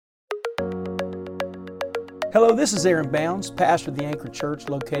Hello, this is Aaron Bounds, pastor of the Anchor Church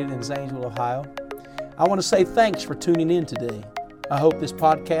located in Zanesville, Ohio. I want to say thanks for tuning in today. I hope this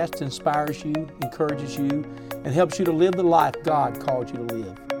podcast inspires you, encourages you, and helps you to live the life God called you to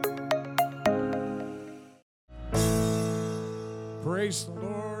live. Praise the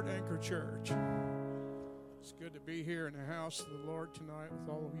Lord, Anchor Church. It's good to be here in the house of the Lord tonight with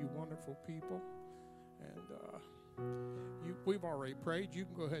all of you wonderful people. And we've already prayed. You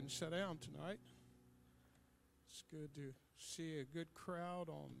can go ahead and sit down tonight. It's good to see a good crowd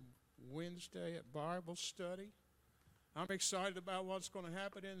on Wednesday at Bible study. I'm excited about what's going to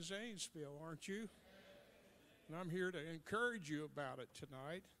happen in Zanesville, aren't you? And I'm here to encourage you about it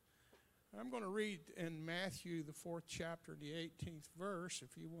tonight. I'm going to read in Matthew, the 4th chapter, the 18th verse,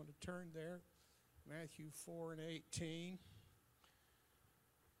 if you want to turn there. Matthew 4 and 18.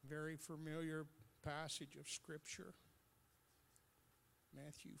 Very familiar passage of Scripture.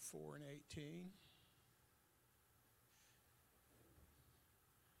 Matthew 4 and 18.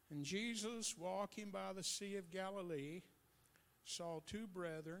 And Jesus, walking by the Sea of Galilee, saw two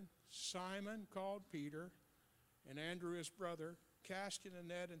brethren, Simon called Peter, and Andrew his brother, casting a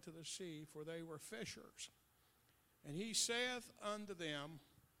net into the sea, for they were fishers. And he saith unto them,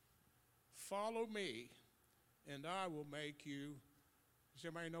 Follow me, and I will make you, does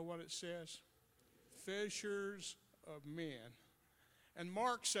everybody know what it says? Fishers of men. And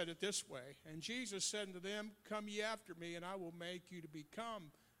Mark said it this way, and Jesus said unto them, Come ye after me, and I will make you to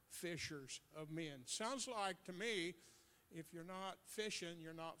become fishers of men. Sounds like to me, if you're not fishing,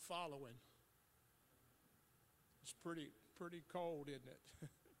 you're not following. It's pretty cold, isn't it?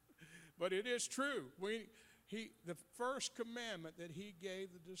 But it is true. The first commandment that he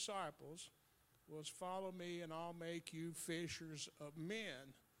gave the disciples was follow me and I'll make you fishers of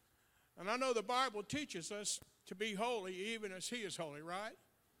men. And I know the Bible teaches us to be holy even as he is holy, right?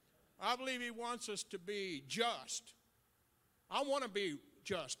 I believe he wants us to be just. I want to be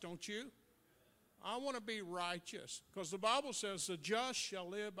just, don't you? I want to be righteous because the Bible says the just shall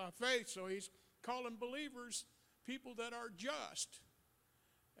live by faith. So he's calling believers people that are just.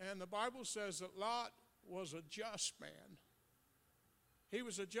 And the Bible says that Lot was a just man. He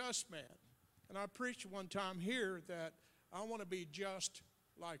was a just man. And I preached one time here that I want to be just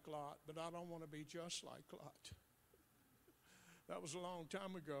like Lot, but I don't want to be just like Lot. That was a long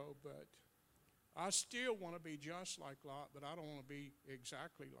time ago, but I still want to be just like Lot, but I don't want to be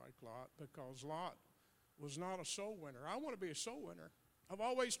exactly like Lot because Lot was not a soul winner. I want to be a soul winner. I've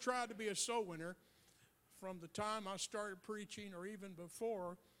always tried to be a soul winner. From the time I started preaching or even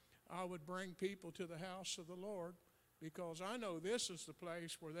before, I would bring people to the house of the Lord because I know this is the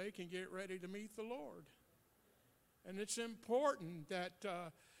place where they can get ready to meet the Lord. And it's important that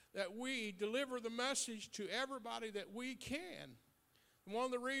we deliver the message to everybody that we can. One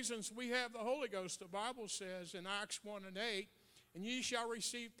of the reasons we have the Holy Ghost, the Bible says in Acts 1 and 8, and ye shall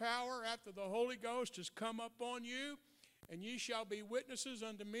receive power after the Holy Ghost has come upon you, and ye shall be witnesses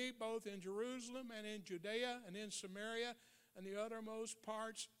unto me both in Jerusalem and in Judea and in Samaria and the uttermost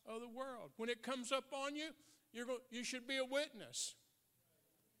parts of the world. When it comes up on you, you should be a witness.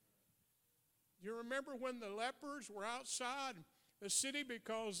 You remember when the lepers were outside the city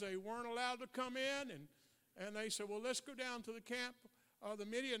because they weren't allowed to come in, and they said, well, let's go down to the camp of the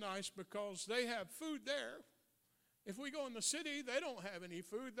Midianites because they have food there. If we go in the city, they don't have any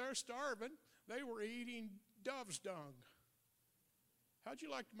food. They're starving. They were eating dove's dung. How'd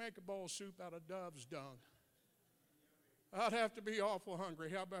you like to make a bowl of soup out of dove's dung? I'd have to be awful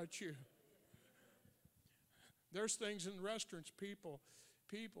hungry. How about you? There's things in restaurants people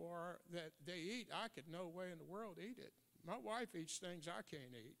are that they eat. I could no way in the world eat it. My wife eats things I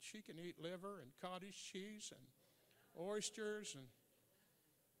can't eat. She can eat liver and cottage cheese and oysters, and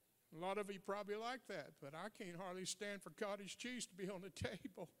a lot of you probably like that, but I can't hardly stand for cottage cheese to be on the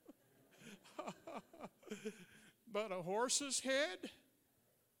table. But a horse's head?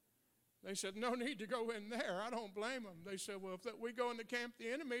 They said, no need to go in there. I don't blame them. They said, well, if we go in the camp of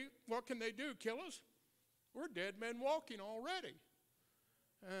the enemy, what can they do, kill us? We're dead men walking already.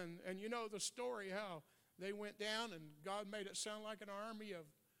 And you know the story how they went down and God made it sound like an army of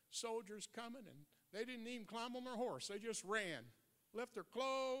soldiers coming, and they didn't even climb on their horse. They just ran, left their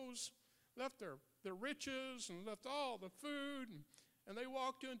clothes, left their riches, and left all the food, and they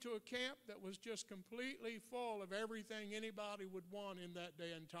walked into a camp that was just completely full of everything anybody would want in that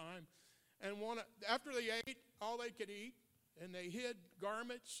day and time. And after they ate all they could eat, and they hid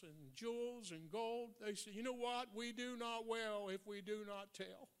garments and jewels and gold, they said, you know what? We do not well if we do not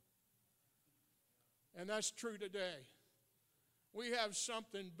tell. And that's true today. We have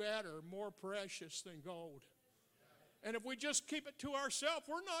something better, more precious than gold. And if we just keep it to ourselves,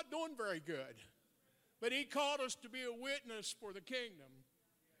 we're not doing very good. But he called us to be a witness for the kingdom.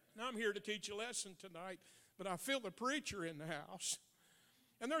 And I'm here to teach a lesson tonight, but I feel the preacher in the house.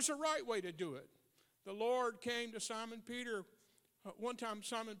 And there's a right way to do it. The Lord came to Simon Peter. One time,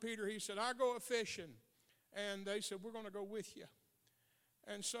 Simon Peter, he said, I go a-fishing. And they said, we're going to go with you.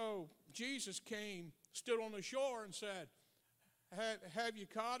 And so Jesus came, stood on the shore and said, have you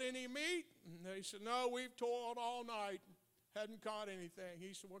caught any meat? And they said, no, we've toiled all night, hadn't caught anything.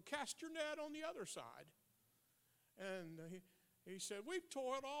 He said, well, cast your net on the other side. And he said, we've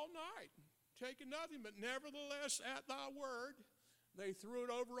toiled all night, taken nothing, but nevertheless at thy word. They threw it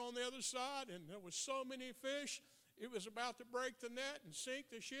over on the other side, and there was so many fish, it was about to break the net and sink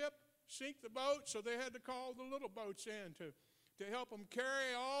the ship, sink the boat, so they had to call the little boats in to help them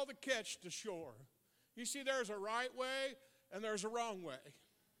carry all the catch to shore. You see, there's a right way and there's a wrong way.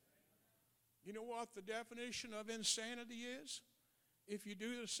 You know what the definition of insanity is? If you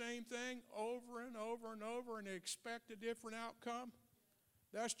do the same thing over and over and over and expect a different outcome,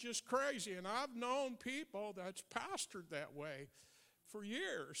 that's just crazy. And I've known people that's pastored that way for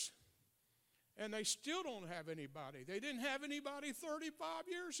years, and they still don't have anybody. They didn't have anybody 35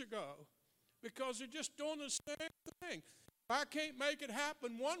 years ago because they're just doing the same thing. If I can't make it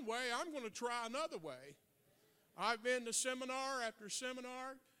happen one way, I'm going to try another way. I've been to seminar after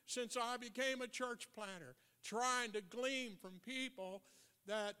seminar since I became a church planter, trying to glean from people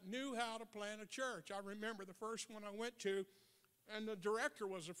that knew how to plant a church. I remember the first one I went to, and the director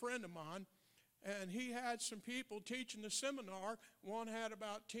was a friend of mine, and he had some people teaching the seminar. One had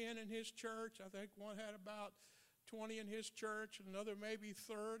about 10 in his church. I think one had about 20 in his church, and another maybe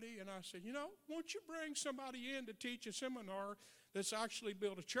 30. And I said, won't you bring somebody in to teach a seminar that's actually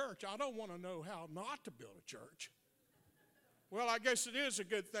built a church? I don't want to know how not to build a church. Well, I guess it is a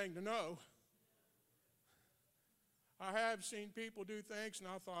good thing to know. I have seen people do things, and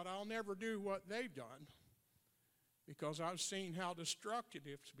I thought, I'll never do what they've done because I've seen how destructive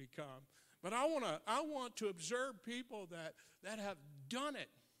it's become. But I want to observe people that have done it,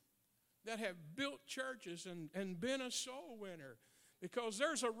 that have built churches and been a soul winner, because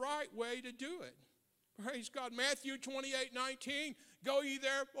there's a right way to do it. Praise God. Matthew 28:19, go ye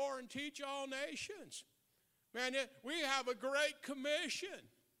therefore and teach all nations. Man, we have a great commission.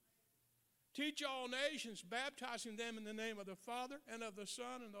 Teach all nations, baptizing them in the name of the Father and of the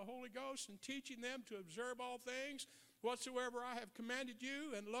Son and the Holy Ghost, and teaching them to observe all things whatsoever I have commanded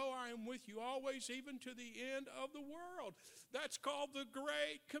you, and lo, I am with you always, even to the end of the world. That's called the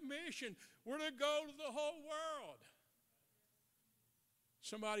Great Commission. We're to go to the whole world.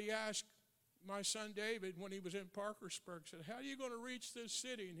 Somebody asked my son David when he was in Parkersburg, said, how are you going to reach this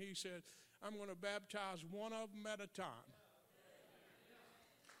city? And he said, I'm going to baptize one of them at a time.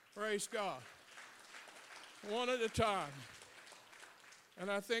 Praise God. One at a time. And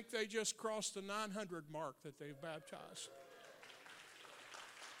I think they just crossed the 900 mark that they've baptized.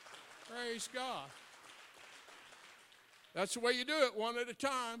 Praise God. That's the way you do it, one at a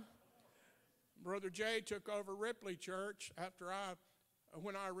time. Brother Jay took over Ripley Church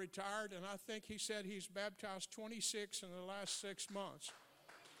when I retired, and I think he said he's baptized 26 in the last 6 months.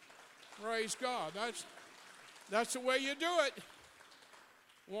 Praise God. That's the way you do it.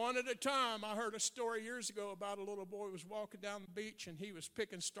 One at a time. I heard a story years ago about a little boy who was walking down the beach, and he was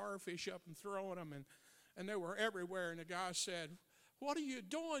picking starfish up and throwing them, and they were everywhere. And the guy said, what are you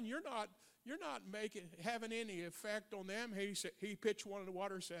doing? You're not having any effect on them. He pitched one in the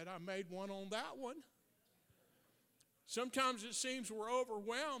water and said, I made one on that one. Sometimes it seems we're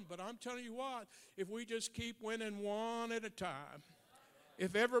overwhelmed, but I'm telling you what, if we just keep winning one at a time,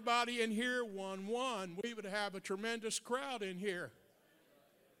 if everybody in here won one, we would have a tremendous crowd in here.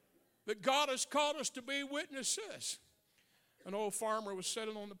 But God has called us to be witnesses. An old farmer was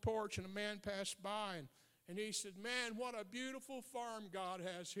sitting on the porch, and a man passed by, and he said, man, what a beautiful farm God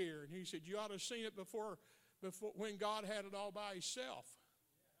has here. And he said, you ought to have seen it before when God had it all by himself.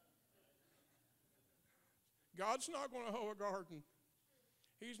 God's not going to hoe a garden.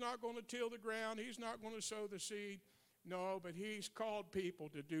 He's not going to till the ground. He's not going to sow the seed. No, but he's called people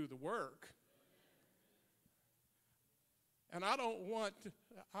to do the work. And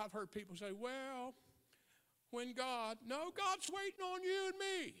I've heard people say, well, God's waiting on you and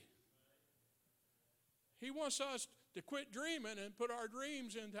me. He wants us to quit dreaming and put our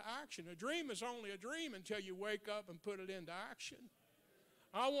dreams into action. A dream is only a dream until you wake up and put it into action.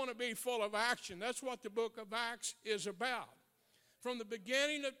 I want to be full of action. That's what the book of Acts is about. From the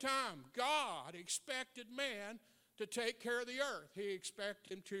beginning of time, God expected man to take care of the earth. He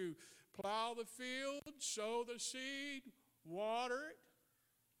expected him to plow the field, sow the seed, water it,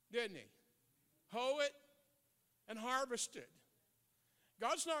 didn't he? Hoe it and harvest it.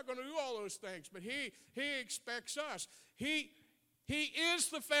 God's not going to do all those things, but He expects us. He is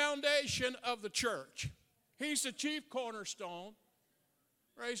the foundation of the church. He's the chief cornerstone.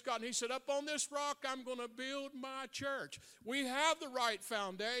 Praise God. And He said, up on this rock, I'm going to build my church. We have the right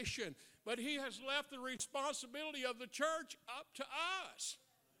foundation, but He has left the responsibility of the church up to us.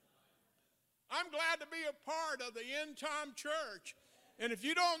 I'm glad to be a part of the end time church. And if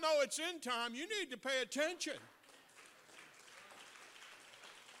you don't know it's end time, you need to pay attention.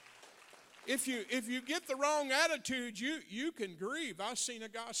 If you get the wrong attitude, you can grieve. I seen a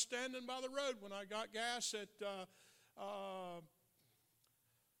guy standing by the road when I got gas at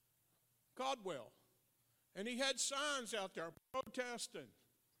Caldwell. And he had signs out there protesting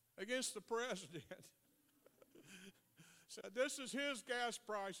against the president. Said, this is his gas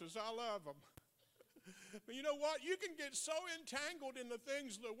prices. I love them. But you know what? You can get so entangled in the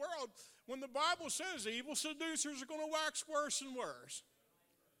things of the world when the Bible says evil seducers are going to wax worse and worse.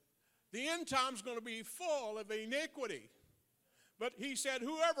 The end time's going to be full of iniquity. But He said,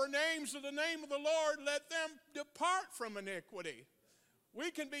 whoever names the name of the Lord, let them depart from iniquity.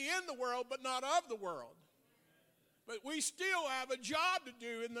 We can be in the world, but not of the world. But we still have a job to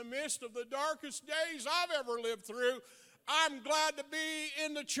do in the midst of the darkest days I've ever lived through. I'm glad to be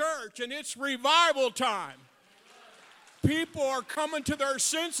in the church, and it's revival time. People are coming to their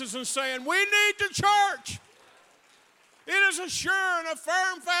senses and saying, we need the church. It is a sure and a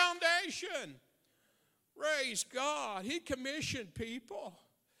firm foundation. Praise God. He commissioned people.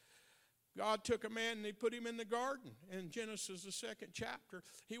 God took a man and He put him in the garden. In Genesis, the 2nd chapter,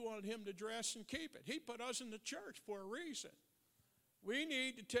 He wanted him to dress and keep it. He put us in the church for a reason. We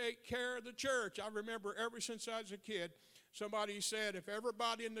need to take care of the church. I remember ever since I was a kid, somebody said, if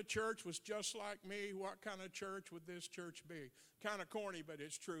everybody in the church was just like me, what kind of church would this church be? Kind of corny, but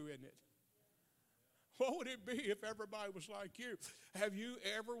it's true, isn't it? What would it be if everybody was like you? Have you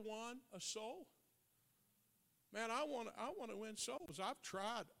ever won a soul? Man, I want to win souls. I've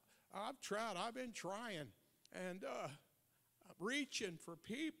tried. I've been trying and reaching for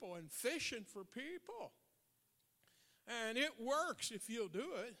people and fishing for people. And it works if you'll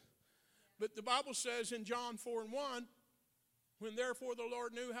do it. But the Bible says in John 4:1, when therefore the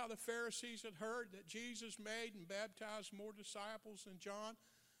Lord knew how the Pharisees had heard that Jesus made and baptized more disciples than John,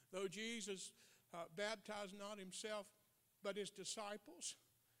 though Jesus baptized not Himself, but His disciples.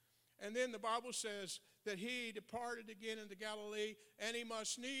 And then the Bible says that He departed again into Galilee, and He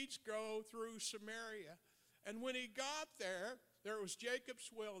must needs go through Samaria. And when He got there, there was Jacob's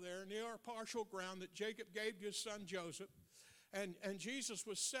well there near our partial ground that Jacob gave to his son Joseph. And Jesus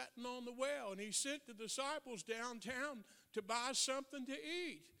was sitting on the well, and He sent the disciples downtown to buy something to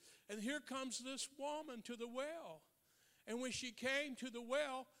eat. And here comes this woman to the well. And when she came to the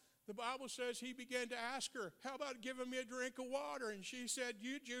well, the Bible says He began to ask her, how about giving me a drink of water? And she said,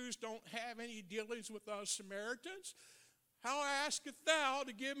 you Jews don't have any dealings with us Samaritans. How askest thou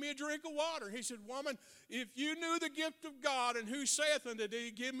to give me a drink of water? He said, woman, if you knew the gift of God and who saith unto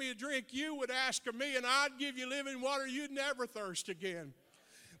thee, give me a drink, you would ask of me, and I'd give you living water. You'd never thirst again.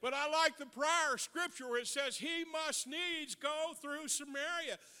 But I like the prior scripture where it says, He must needs go through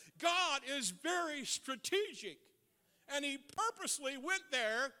Samaria. God is very strategic, and He purposely went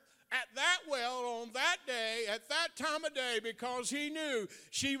there at that well on that day, at that time of day, because He knew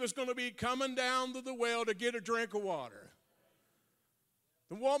she was going to be coming down to the well to get a drink of water.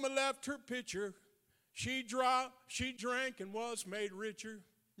 The woman left her pitcher. She drank and was made richer.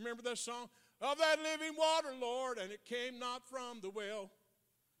 Remember that song? Of that living water, Lord, and it came not from the well.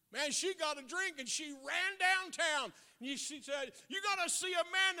 Man, she got a drink and she ran downtown. And she said, you got to see a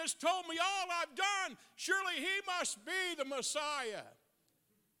man that's told me all I've done. Surely he must be the Messiah.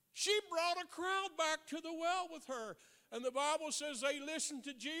 She brought a crowd back to the well with her. And the Bible says they listened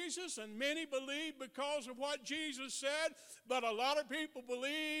to Jesus, and many believed because of what Jesus said, but a lot of people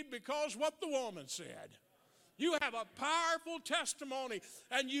believed because what the woman said. You have a powerful testimony,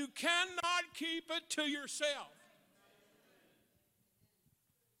 and you cannot keep it to yourself.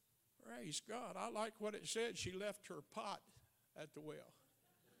 Praise God. I like what it said. She left her pot at the well.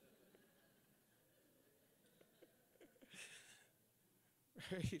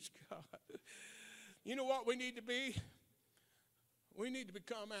 Praise God. You know what we need to be? We need to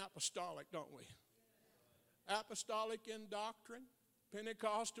become apostolic, don't we? Apostolic in doctrine,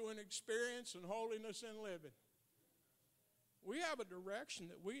 Pentecostal in experience, and holiness in living. We have a direction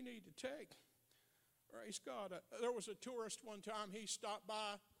that we need to take. Praise God. There was a tourist one time. He stopped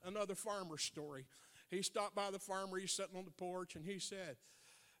by another farmer's story. He stopped by the farmer. He's sitting on the porch, and he said,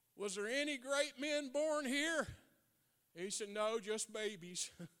 was there any great men born here? He said, no, just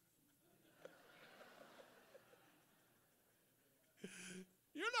babies.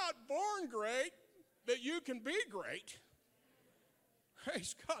 You're not born great that you can be great.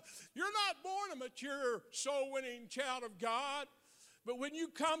 Praise God. You're not born a mature, soul-winning child of God. But when you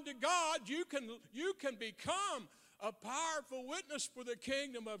come to God, you can become a powerful witness for the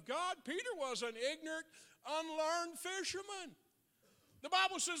kingdom of God. Peter was an ignorant, unlearned fisherman. The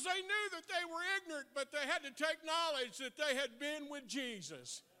Bible says they knew that they were ignorant, but they had to take knowledge that they had been with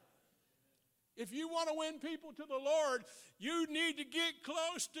Jesus. If you want to win people to the Lord, you need to get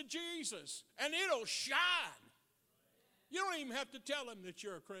close to Jesus, and it'll shine. You don't even have to tell them that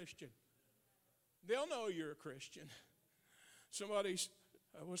you're a Christian. They'll know you're a Christian. Somebody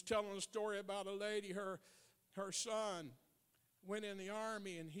was telling a story about a lady, her son went in the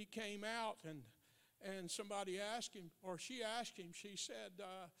army, and he came out, and somebody asked him, or she asked him, she said,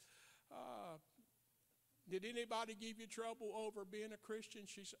 did anybody give you trouble over being a Christian?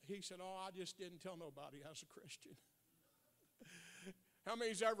 He said, oh, I just didn't tell nobody I was a Christian. How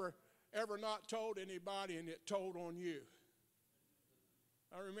many's ever not told anybody and it told on you?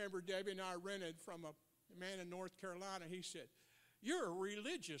 I remember Debbie and I rented from a man in North Carolina. He said, you're a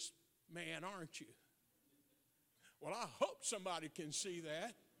religious man, aren't you? Well, I hope somebody can see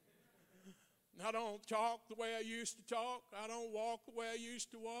that. I don't talk the way I used to talk. I don't walk the way I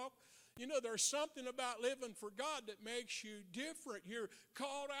used to walk. You know, there's something about living for God that makes you different. You're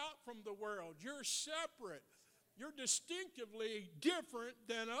called out from the world. You're separate. You're distinctively different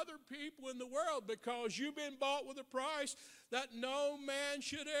than other people in the world because you've been bought with a price that no man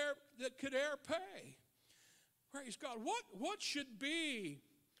could ever pay. Praise God. What should be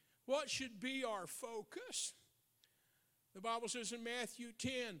our focus? The Bible says in Matthew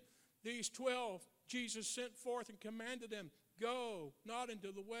 10, these 12 Jesus sent forth and commanded them, go not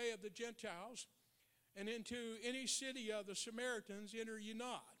into the way of the Gentiles, and into any city of the Samaritans enter ye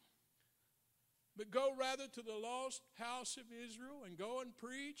not. But go rather to the lost house of Israel, and go and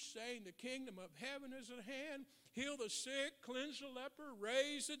preach, saying the kingdom of heaven is at hand. Heal the sick, cleanse the leper,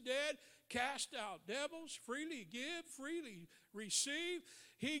 raise the dead, cast out devils, freely give, freely receive.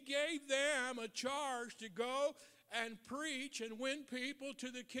 He gave them a charge to go and preach and win people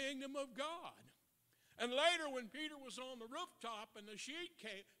to the kingdom of God. And later when Peter was on the rooftop and the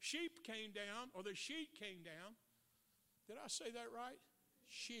sheep came down, or the sheet came down, did I say that right?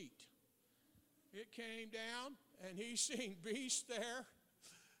 Sheet. It came down, and he seen beasts there.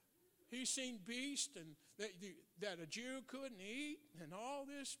 He seen beasts and that a Jew couldn't eat and all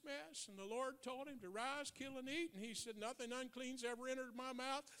this mess. And the Lord told him to rise, kill, and eat. And he said, nothing unclean's ever entered my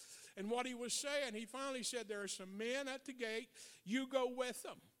mouth. And what he was saying, he finally said, there are some men at the gate. You go with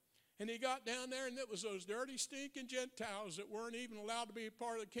them. And he got down there, and it was those dirty, stinking Gentiles that weren't even allowed to be a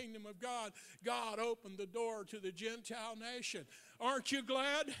part of the kingdom of God. God opened the door to the Gentile nation. Aren't you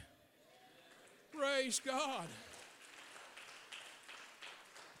glad? Praise God.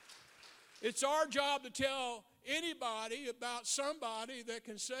 It's our job to tell anybody about somebody that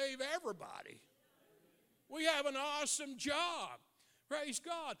can save everybody. We have an awesome job. Praise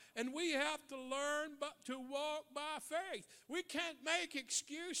God. And we have to learn to walk by faith. We can't make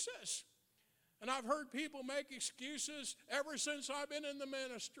excuses. And I've heard people make excuses ever since I've been in the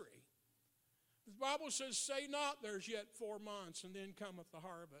ministry. The Bible says, say not, there's yet 4 months, and then cometh the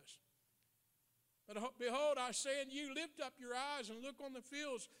harvest. But behold, I say unto you, lift up your eyes and look on the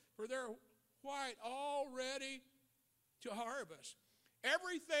fields, for they're white, all ready to harvest.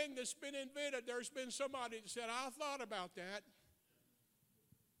 Everything that's been invented, there's been somebody that said, I thought about that.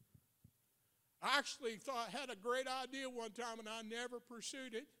 I actually had a great idea one time, and I never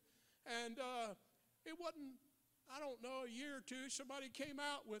pursued it. And it wasn't, I don't know, a year or two, somebody came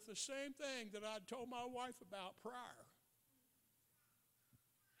out with the same thing that I'd told my wife about prior.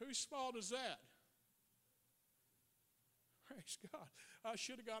 Whose fault is that? Praise God. I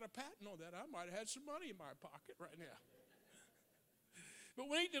should have got a patent on that. I might have had some money in my pocket right now. But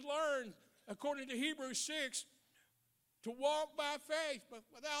we need to learn, according to Hebrews 6, to walk by faith. But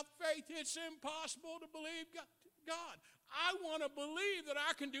without faith, it's impossible to believe God. I want to believe that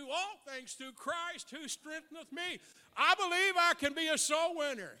I can do all things through Christ who strengtheneth me. I believe I can be a soul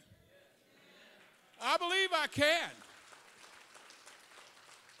winner. I believe I can.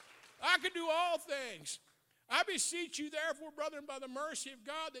 I can do all things. I beseech you, therefore, brethren, by the mercy of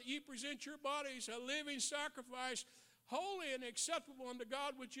God, that ye present your bodies a living sacrifice, holy and acceptable unto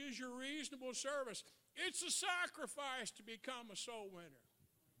God, which is your reasonable service. It's a sacrifice to become a soul winner.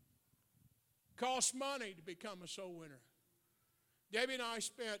 Costs money to become a soul winner. Debbie and I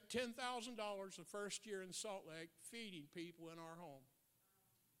spent $10,000 the first year in Salt Lake feeding people in our home.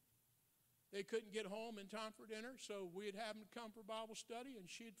 They couldn't get home in time for dinner, so we'd have them come for Bible study, and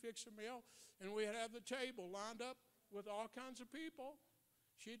she'd fix a meal, and we'd have the table lined up with all kinds of people.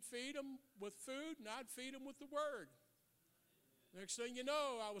 She'd feed them with food, and I'd feed them with the Word. Next thing you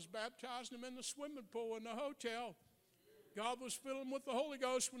know, I was baptizing them in the swimming pool in the hotel. God was filling them with the Holy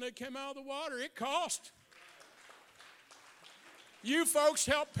Ghost when they came out of the water. It cost. You folks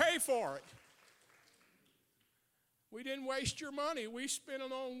helped pay for it. We didn't waste your money. We spent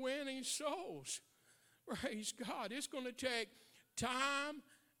it on winning souls. Praise God. It's going to take time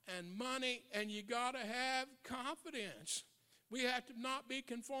and money, and you got to have confidence. We have to not be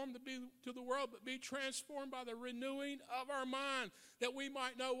conformed to the world, but be transformed by the renewing of our mind, that we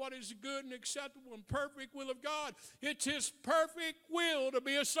might know what is the good and acceptable and perfect will of God. It's His perfect will to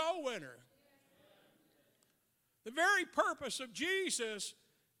be a soul winner. The very purpose of Jesus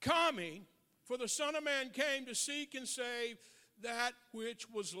coming, for the Son of Man came to seek and save that which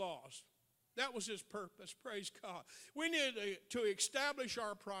was lost. That was His purpose, praise God. We need to establish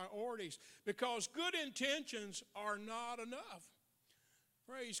our priorities, because good intentions are not enough.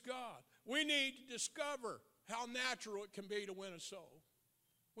 Praise God. We need to discover how natural it can be to win a soul.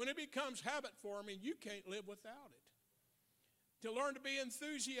 When it becomes habit forming, you can't live without it. To learn to be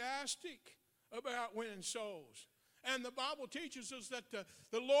enthusiastic about winning souls. And the Bible teaches us that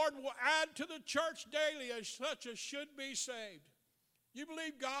the Lord will add to the church daily as such as should be saved. You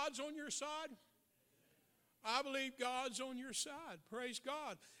believe God's on your side? I believe God's on your side. Praise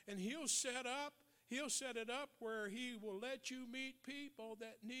God. And He'll set it up where He will let you meet people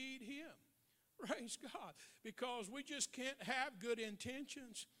that need Him. Praise God. Because we just can't have good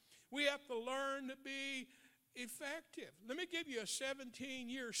intentions. We have to learn to be effective. Let me give you a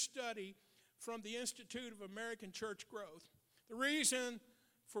 17-year study from the Institute of American Church Growth. The reason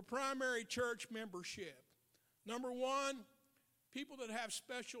for primary church membership. Number one, people that have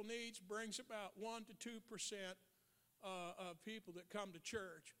special needs brings about 1 to 2% of people that come to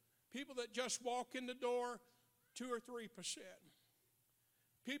church. People that just walk in the door, 2 or 3%.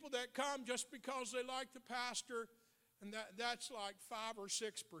 People that come just because they like the pastor, and that's like 5 or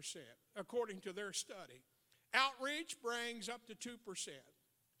 6%, according to their study. Outreach brings up to 2%.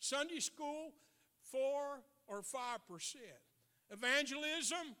 Sunday school, 4 or 5%.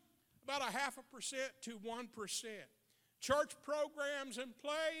 Evangelism, about 0.5% to 1%. Church programs and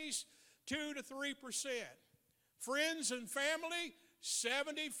plays, 2 to 3%. Friends and family,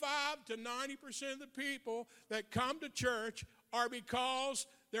 75 to 90% of the people that come to church are because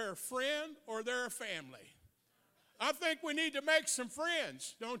they're a friend or they're a family. I think we need to make some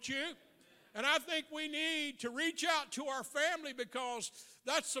friends, don't you? And I think we need to reach out to our family, because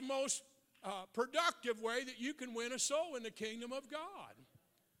that's the most productive way that you can win a soul in the kingdom of God.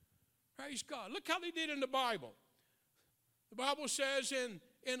 Praise God. Look how they did in the Bible. The Bible says in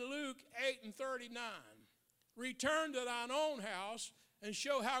Luke 8:39, return to thine own house and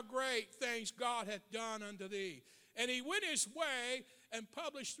show how great things God hath done unto thee. And he went his way and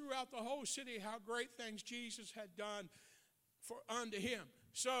published throughout the whole city how great things Jesus had done unto him.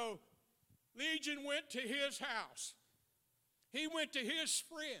 So Legion went to his house. He went to his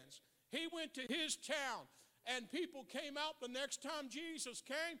friends. He went to his town. And people came out the next time Jesus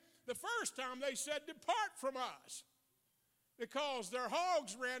came. The first time they said, depart from us. Because their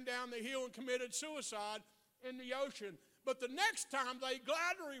hogs ran down the hill and committed suicide in the ocean. But the next time they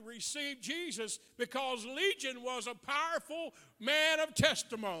gladly received Jesus, because Legion was a powerful man of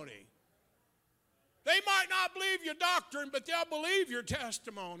testimony. They might not believe your doctrine, but they'll believe your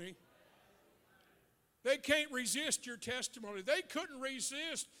testimony. They can't resist your testimony. They couldn't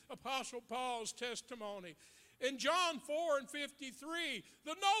resist Apostle Paul's testimony. In John 4:53,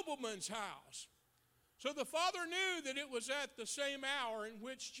 the nobleman's house. So the father knew that it was at the same hour in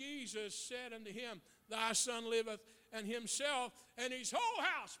which Jesus said unto him, thy son liveth, and himself and his whole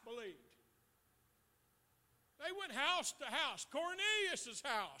house believed. They went house to house. Cornelius'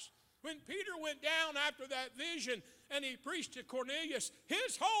 house. When Peter went down after that vision and he preached to Cornelius,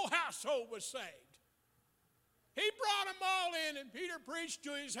 his whole household was saved. He brought them all in, and Peter preached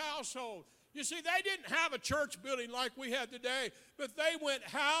to his household. You see, they didn't have a church building like we have today, but they went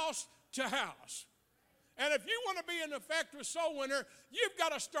house to house. And if you want to be an effective soul winner, you've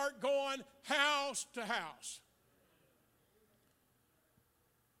got to start going house to house.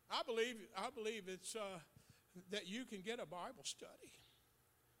 I believe it's that you can get a Bible study.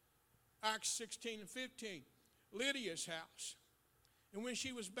 Acts 16:15, Lydia's house. And when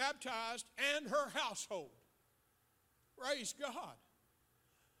she was baptized, and her household. Praise God.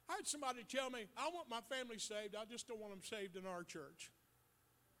 I had somebody tell me, I want my family saved, I just don't want them saved in our church.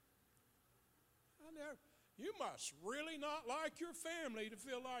 You must really not like your family to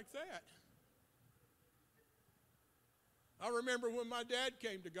feel like that. I remember when my dad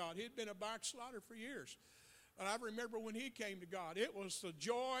came to God. He'd been a backslider for years. But I remember when he came to God, it was the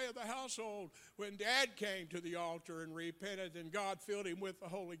joy of the household when Dad came to the altar and repented and God filled him with the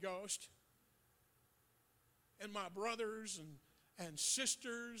Holy Ghost. And my brothers and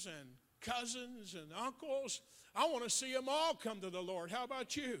sisters and cousins and uncles, I want to see them all come to the Lord. How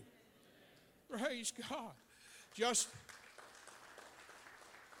about you? Praise God. Just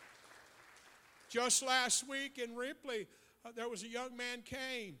last week in Ripley, there was a young man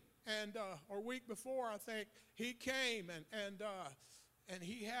came, and or week before, I think, he came, and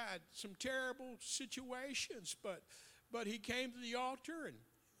he had some terrible situations, but he came to the altar, and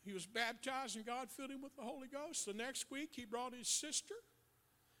he was baptized, and God filled him with the Holy Ghost. The next week, he brought his sister,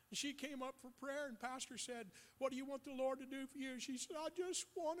 and she came up for prayer, and Pastor said, "What do you want the Lord to do for you?" She said, "I just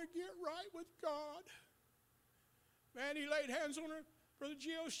want to get right with God." Man, he laid hands on her. Brother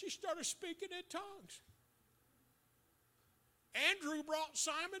Gio, she started speaking in tongues. Andrew brought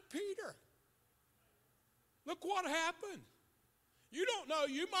Simon Peter. Look what happened. You don't know,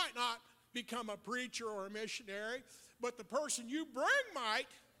 you might not become a preacher or a missionary, but the person you bring might.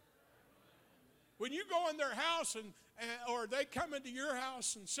 When you go in their house or they come into your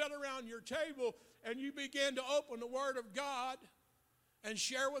house and sit around your table and you begin to open the Word of God and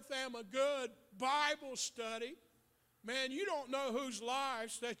share with them a good Bible study, man, you don't know whose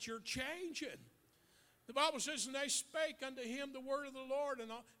lives that you're changing. The Bible says, and they spake unto him the word of the Lord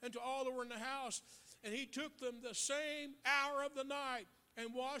and to all that were in the house. And he took them the same hour of the night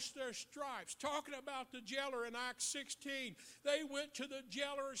and washed their stripes. Talking about the jailer in Acts 16. They went to the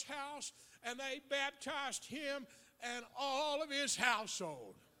jailer's house and they baptized him and all of his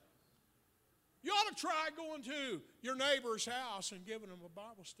household. You ought to try going to your neighbor's house and giving them a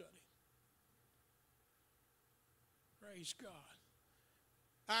Bible study. Praise God.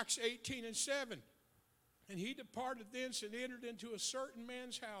 Acts 18:7. And he departed thence and entered into a certain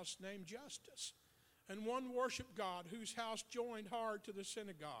man's house named Justus. And one worshiped God, whose house joined hard to the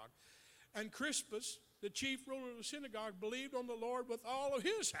synagogue. And Crispus, the chief ruler of the synagogue, believed on the Lord with all of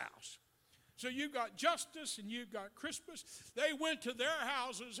his house. So you've got Justus and you've got Crispus. They went to their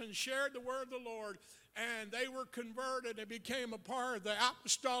houses and shared the word of the Lord. And they were converted and became a part of the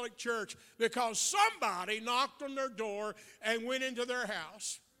apostolic church because somebody knocked on their door and went into their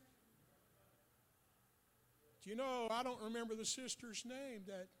house. Do you know, I don't remember the sister's name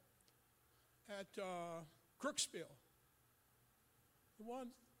that at Crooksville. The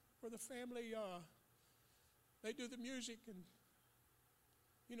one where the family, they do the music, and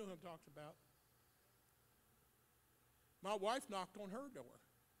you know who I'm talking about. My wife knocked on her door.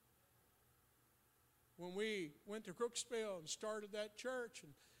 When we went to Crooksville and started that church,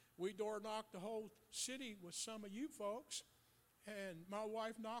 and we door knocked the whole city with some of you folks, and my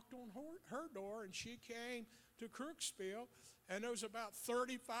wife knocked on her door, and she came to Crooksville, and there was about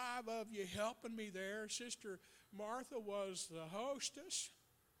 35 of you helping me there. Sister Martha was the hostess,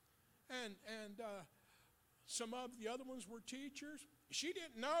 and some of the other ones were teachers. She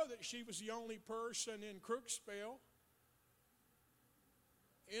didn't know that she was the only person in Crooksville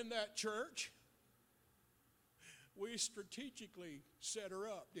in that church. We strategically set her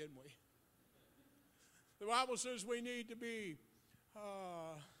up, didn't we? The Bible says we need to be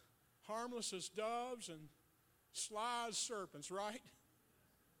harmless as doves and sly as serpents, right?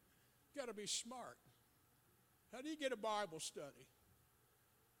 Got to be smart. How do you get a Bible study?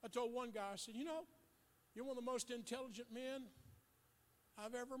 I told one guy, I said, you know, you're one of the most intelligent men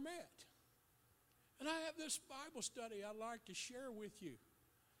I've ever met. And I have this Bible study I'd like to share with you.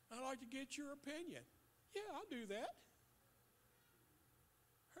 I'd like to get your opinion. Yeah, I'll do that.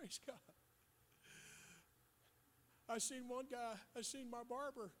 Praise God. I seen my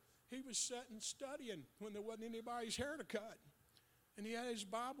barber. He was sitting studying when there wasn't anybody's hair to cut. And he had his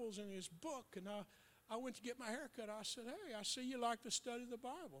Bibles and his book. And I went to get my hair cut. I said, hey, I see you like to study the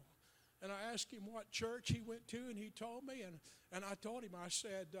Bible. And I asked him what church he went to, and he told me. And I told him, I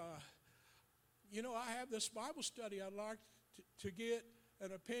said, you know, I have this Bible study. I'd like to get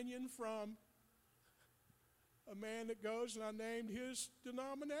an opinion from a man that goes, and I named his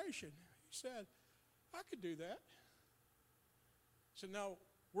denomination. He said, I could do that. I said, no,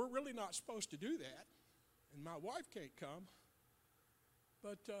 we're really not supposed to do that, and my wife can't come.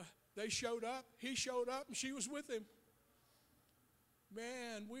 But they showed up. He showed up, and she was with him.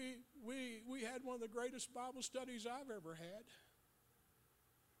 Man, we had one of the greatest Bible studies I've ever had.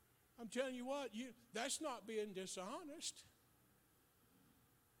 I'm telling you what, that's not being dishonest.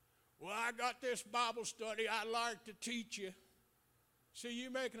 Well, I got this Bible study I'd like to teach you. See,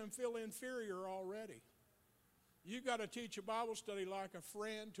 you're making them feel inferior already. You got to teach a Bible study like a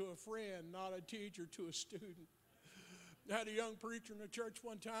friend to a friend, not a teacher to a student. I had a young preacher in the church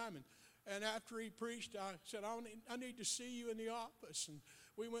one time, And after he preached, I said, I need to see you in the office. And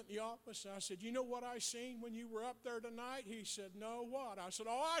we went in the office, and I said, you know what I seen when you were up there tonight? He said, no, what? I said,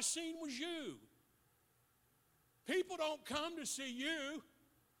 all I seen was you. People don't come to see you.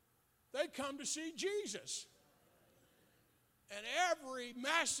 They come to see Jesus. And every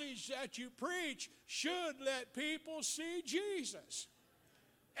message that you preach should let people see Jesus.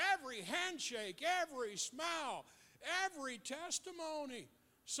 Every handshake, every smile, every testimony.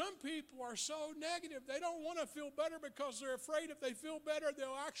 Some people are so negative, they don't want to feel better because they're afraid if they feel better,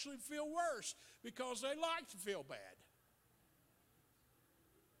 they'll actually feel worse because they like to feel bad.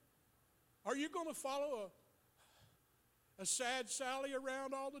 Are you going to follow a sad Sally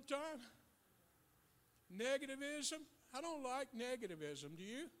around all the time? Negativism? I don't like negativism, do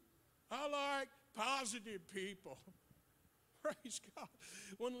you? I like positive people. Praise God.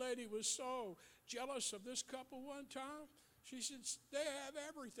 One lady was so jealous of this couple one time. She said, they have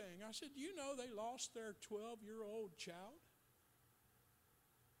everything. I said, do you know they lost their 12-year-old child?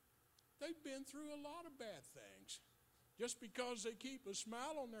 They've been through a lot of bad things. Just because they keep a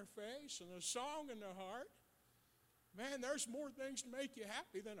smile on their face and a song in their heart, man, there's more things to make you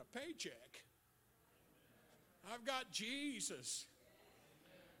happy than a paycheck. I've got Jesus.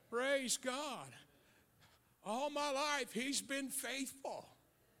 Praise God. All my life, He's been faithful.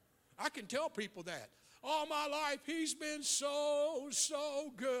 I can tell people that. All my life, He's been so,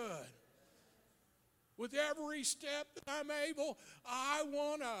 so good. With every step that I'm able, I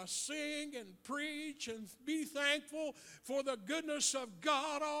want to sing and preach and be thankful for the goodness of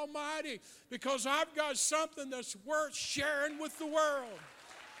God Almighty, because I've got something that's worth sharing with the world.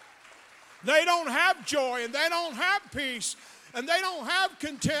 They don't have joy, and they don't have peace, and they don't have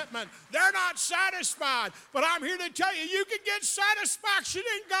contentment. They're not satisfied. But I'm here to tell you, you can get satisfaction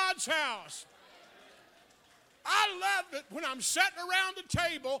in God's house. I love it when I'm sitting around the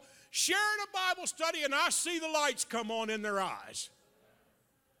table sharing a Bible study and I see the lights come on in their eyes.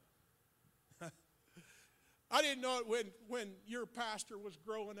 I didn't know it when your pastor was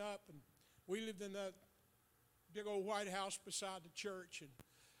growing up, and we lived in that big old white house beside the church,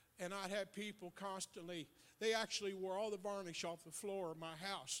 and I'd have people constantly, they actually wore all the varnish off the floor of my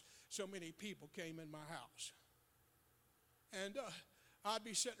house. So many people came in my house. And I'd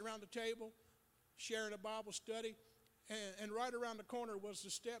be sitting around the table, sharing a Bible study, and right around the corner was the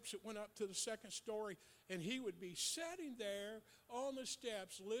steps that went up to the second story, and he would be sitting there on the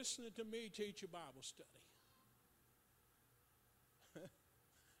steps listening to me teach a Bible study.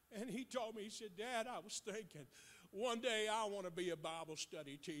 And he told me, he said, Dad, I was thinking, one day I want to be a Bible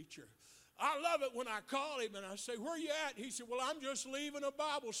study teacher. I love it when I call him and I say, where are you at? He said, well, I'm just leaving a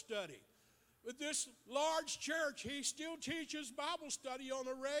Bible study. With this large church, he still teaches Bible study on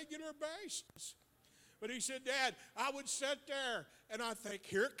a regular basis. But he said, Dad, I would sit there and I think,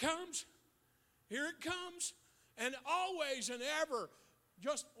 here it comes. Here it comes. And always and ever,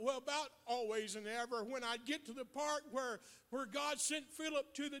 about always and ever, when I'd get to the part where God sent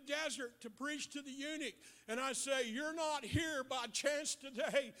Philip to the desert to preach to the eunuch, and I say, you're not here by chance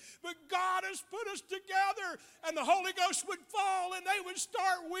today, but God has put us together, and the Holy Ghost would fall and they would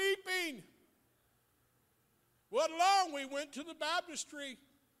start weeping. Well, along we went to the baptistry,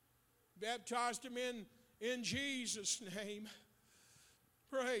 baptized him in Jesus' name.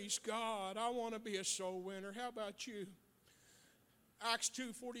 Praise God. I want to be a soul winner. How about you? Acts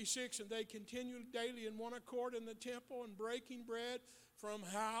 2:46, and they continued daily in one accord in the temple and breaking bread from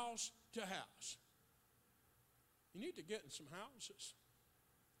house to house. You need to get in some houses.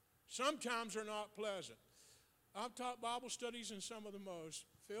 Sometimes they're not pleasant. I've taught Bible studies in some of the most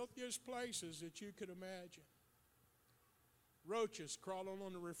filthiest places that you could imagine. Roaches crawling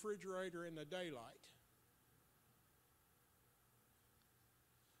on the refrigerator in the daylight.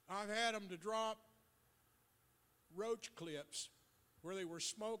 I've had them to drop roach clips where they were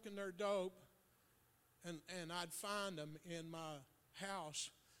smoking their dope, and I'd find them in my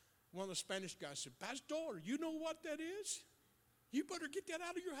house. One of the Spanish guys said, Pastor, you know what that is? You better get that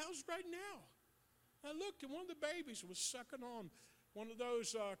out of your house right now. I looked, and one of the babies was sucking on one of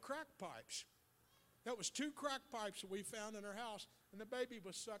those crack pipes. That was 2 crack pipes that we found in our house, and the baby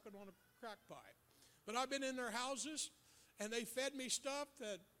was sucking on a crack pipe. But I've been in their houses, and they fed me stuff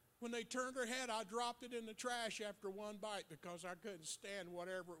that when they turned their head, I dropped it in the trash after one bite because I couldn't stand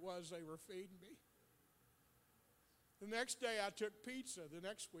whatever it was they were feeding me. The next day, I took pizza the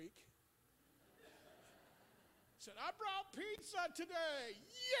next week. Said, I brought pizza today.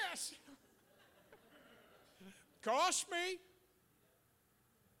 Yes! Cost me,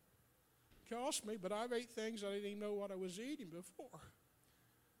 but I've ate things I didn't even know what I was eating before.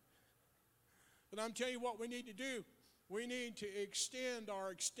 But I'm telling you what we need to do. We need to extend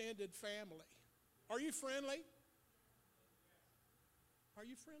our extended family. Are you friendly? Are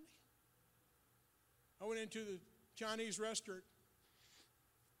you friendly? I went into the Chinese restaurant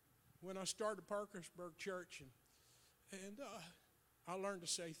when I started Parkersburg Church, and I learned to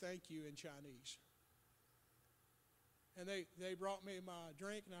say thank you in Chinese. And they brought me my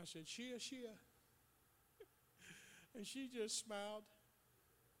drink, and I said, "Shia, Shia." And she just smiled.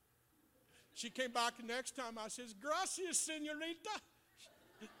 She came back the next time. I said, "Gracias, señorita."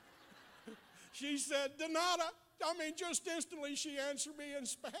 She said, "De nada." I mean, just instantly she answered me in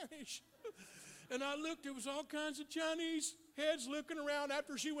Spanish. And I looked, there was all kinds of Chinese heads looking around.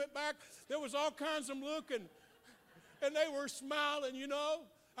 After she went back, there was all kinds of them looking. And they were smiling, you know.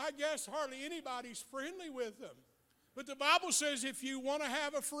 I guess hardly anybody's friendly with them. But the Bible says if you want to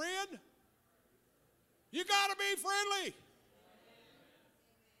have a friend, you got to be friendly.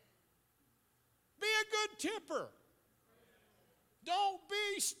 Be a good tipper. Don't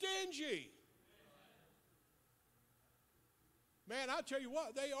be stingy. Man, I tell you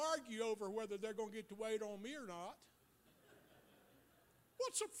what, they argue over whether they're going to get to wait on me or not.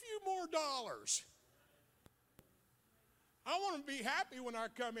 What's a few more dollars? I want to be happy when I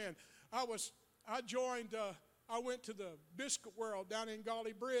come in. I went to the Biscuit World down in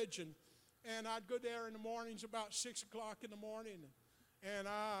Golly Bridge, and I'd go there in the mornings about 6 o'clock in the morning, and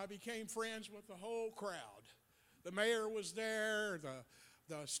I became friends with the whole crowd. The mayor was there,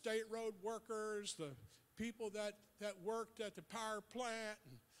 the state road workers, the people that worked at the power plant,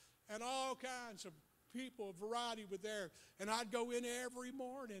 and all kinds of people, a variety were there. And I'd go in every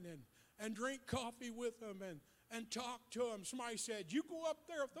morning and drink coffee with them and talk to them. Somebody said, "You go up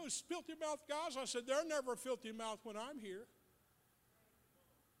there with those filthy mouth guys?" I said, "They're never filthy mouth when I'm here."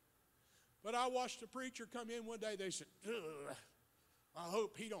 But I watched a preacher come in one day. They said, "Ugh, I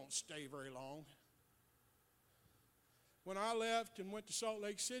hope he don't stay very long." When I left and went to Salt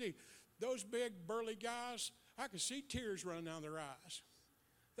Lake City, those big burly guys, I could see tears running down their eyes.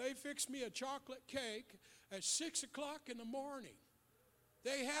 They fixed me a chocolate cake at 6 o'clock in the morning.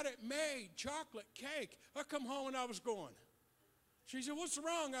 They had it made, chocolate cake. I come home and I was going. She said, "What's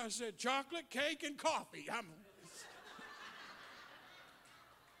wrong?" I said, "Chocolate cake and coffee."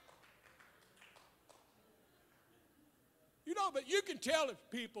 You know, but you can tell if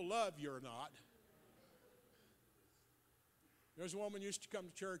people love you or not. There's a woman used to come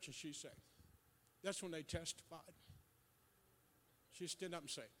to church and she'd say, that's when they testified. She'd stand up and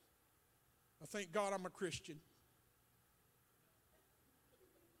say, "I thank God I'm a Christian."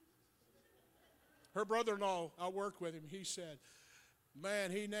 Her brother-in-law, I worked with him, he said,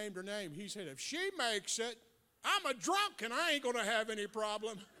 man, he named her name. He said, "If she makes it, I'm a drunk and I ain't going to have any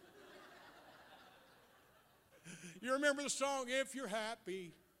problem." You remember the song, "If you're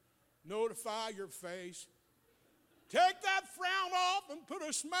happy, notify your face. Take that frown off and put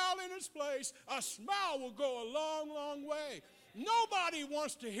a smile in its place. A smile will go a long, long way." Nobody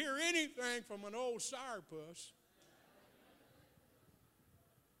wants to hear anything from an old sourpuss.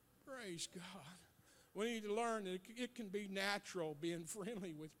 Praise God. We need to learn that it can be natural being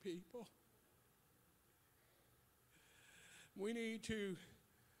friendly with people. We need to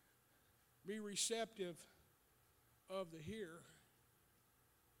be receptive of the hearer.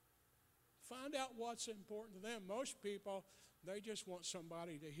 Find out what's important to them. Most people, they just want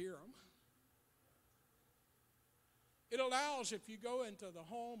somebody to hear them. It allows, if you go into the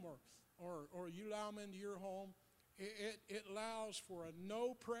home or you allow them into your home, it allows for a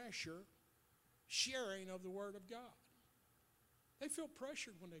no pressure sharing of the Word of God. They feel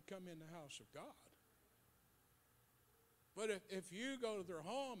pressured when they come in the house of God. But if you go to their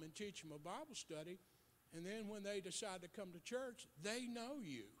home and teach them a Bible study, and then when they decide to come to church, they know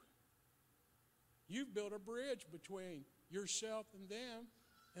you. You've built a bridge between yourself and them,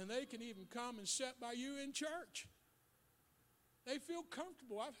 and they can even come and sit by you in church. They feel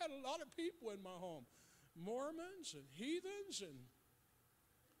comfortable. I've had a lot of people in my home, Mormons and heathens and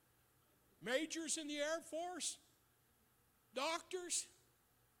majors in the Air Force, doctors,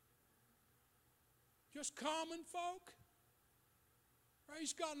 just common folk.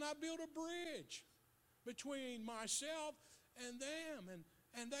 Praise God, and I built a bridge between myself and them,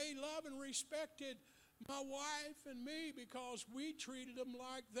 and they loved and respected my wife and me because we treated them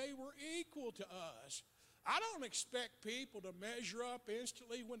like they were equal to us. I don't expect people to measure up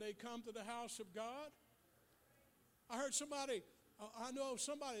instantly when they come to the house of God. I know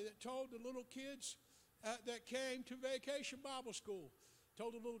somebody that told the little kids that came to Vacation Bible School,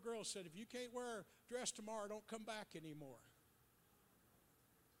 told the little girl, said, "If you can't wear a dress tomorrow, don't come back anymore."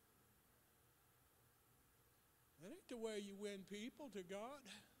 That ain't the way you win people to God.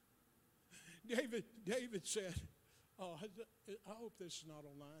 David said, Oh, I hope this is not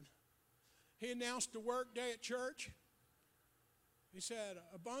online. He announced the work day at church. He said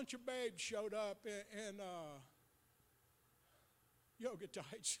a bunch of babes showed up in yoga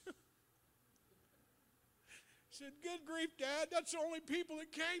tights. He said, good grief, Dad, that's the only people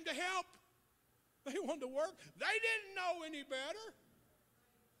that came to help. They wanted to work. They didn't know any better.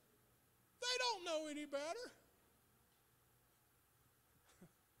 They don't know any better.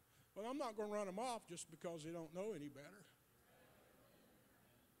 Well, I'm not going to run them off just because they don't know any better.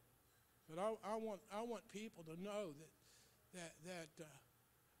 But I want people to know that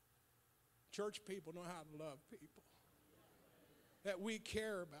church people know how to love people. That we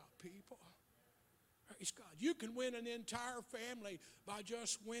care about people. Praise God. You can win an entire family by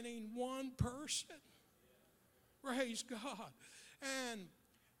just winning one person. Praise God. And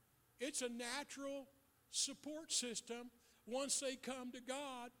it's a natural support system once they come to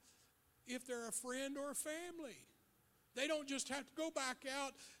God if they're a friend or a family. They don't just have to go back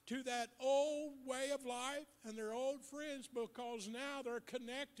out to that old way of life and their old friends because now they're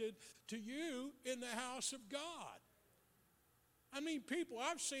connected to you in the house of God. I mean, people,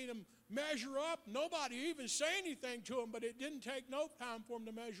 I've seen them measure up. Nobody even say anything to them, but it didn't take no time for them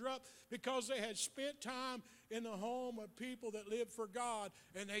to measure up because they had spent time in the home of people that lived for God,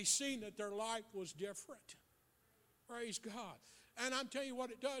 and they seen that their life was different. Praise God. And I'm telling you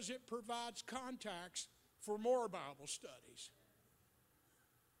what it does. It provides contacts for more Bible studies.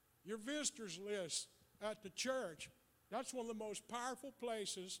 Your visitors list at the church, that's one of the most powerful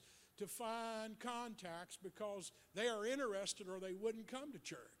places to find contacts because they are interested or they wouldn't come to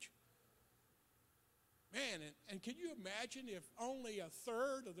church. Man, and can you imagine if only a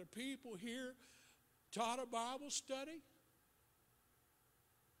third of the people here taught a Bible study?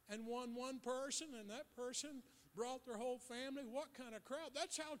 And one person, and that person brought their whole family? What kind of crowd?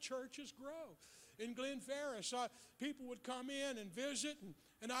 That's how churches grow. In Glen Ferris, people would come in and visit,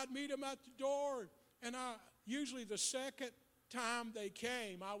 and I'd meet them at the door. And usually the second time they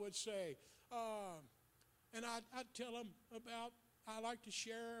came, I would say, and I'd tell them about, I like to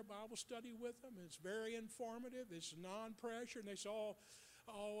share a Bible study with them. It's very informative. It's non-pressure. And they say,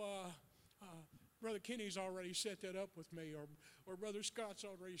 Brother Kenny's already set that up with me, or Brother Scott's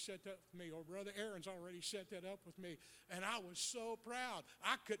already set that up with me, or Brother Aaron's already set that up with me. And I was so proud.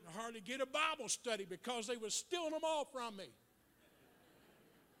 I couldn't hardly get a Bible study because they was stealing them all from me.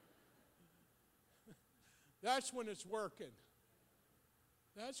 That's when it's working.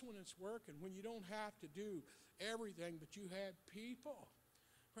 That's when it's working, when you don't have to do everything, but you have people.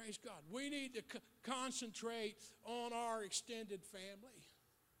 Praise God. We need to concentrate on our extended family,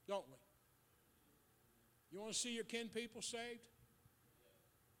 don't we? You want to see your kin people saved?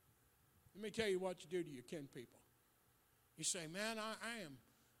 Let me tell you what you do to your kin people. You say, man,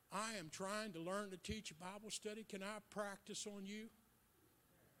 I am trying to learn to teach a Bible study. Can I practice on you?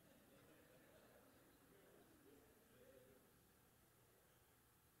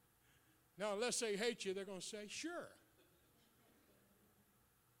 Now, unless they hate you, they're going to say, sure.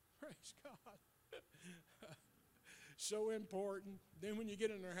 Praise God. So important. Then when you get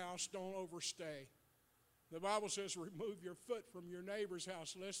in their house, don't overstay. The Bible says, remove your foot from your neighbor's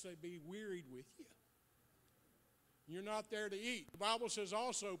house lest they be wearied with you. You're not there to eat. The Bible says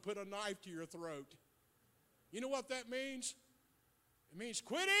also, put a knife to your throat. You know what that means? It means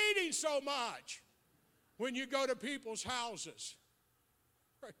quit eating so much when you go to people's houses.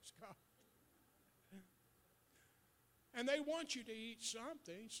 Praise God. And they want you to eat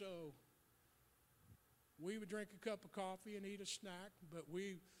something, so we would drink a cup of coffee and eat a snack, but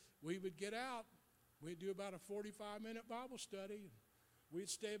we would get out. We'd do about a 45-minute Bible study. We'd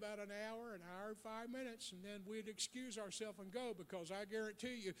stay about an hour and 5 minutes, and then we'd excuse ourselves and go, because I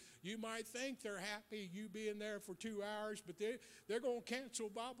guarantee you, you might think they're happy you being there for 2 hours, but they're going to cancel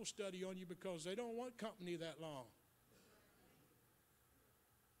Bible study on you because they don't want company that long.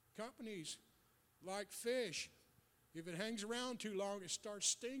 Company's like fish. If it hangs around too long, it starts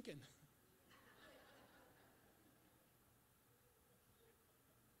stinking.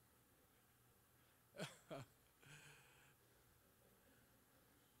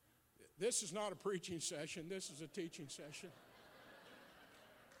 This is not a preaching session. This is a teaching session.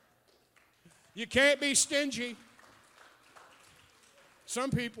 You can't be stingy.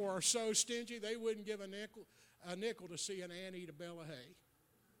 Some people are so stingy they wouldn't give a nickel to see an ant eat a bale of hay.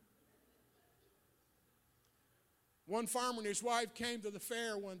 One farmer and his wife came to the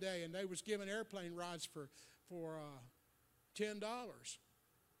fair one day, and they was giving airplane rides for $10.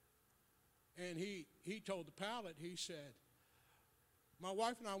 And he told the pilot, he said, my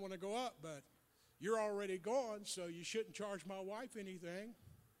wife and I want to go up, but you're already gone, so you shouldn't charge my wife anything.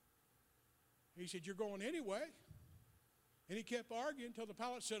 He said, you're going anyway. And he kept arguing until the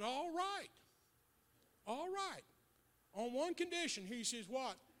pilot said, all right. All right. On one condition, he says,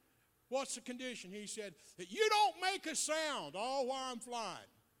 what? What's the condition? He said, that you don't make a sound all while I'm flying.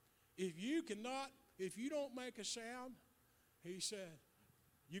 If you don't make a sound, he said,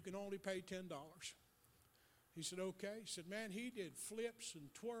 you can only pay $10. He said, okay. He said, man, he did flips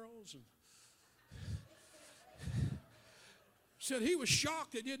and twirls and said he was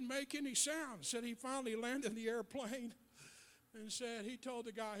shocked it didn't make any sound. Said he finally landed the airplane and said, he told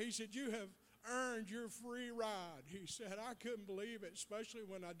the guy, he said, you have earned your free ride. He said, I couldn't believe it, especially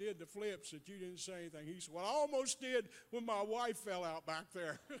when I did the flips that you didn't say anything. He said, well, I almost did when my wife fell out back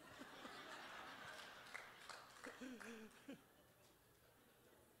there.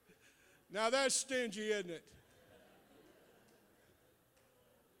 Now that's stingy, isn't it?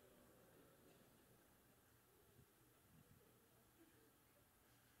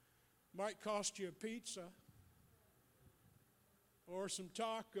 Might cost you a pizza or some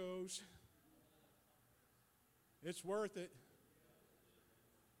tacos. It's worth it.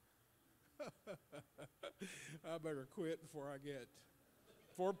 I better quit before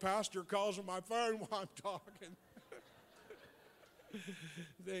pastor calls on my phone while I'm talking.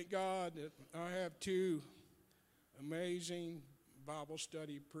 Thank God that I have two amazing Bible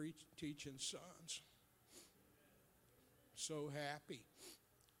study teaching sons. So happy.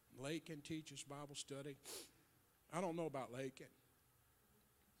 Lakin teaches Bible study. I don't know about Lakin.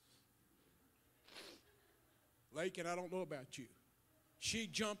 Lakin, I don't know about you. She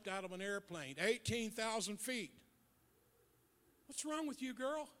jumped out of an airplane, 18,000 feet. What's wrong with you,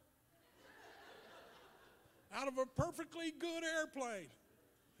 girl? Out of a perfectly good airplane.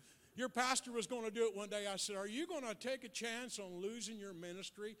 Your pastor was going to do it one day. I said, are you going to take a chance on losing your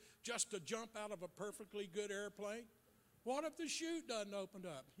ministry just to jump out of a perfectly good airplane? What if the chute doesn't open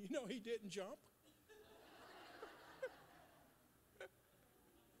up? You know he didn't jump.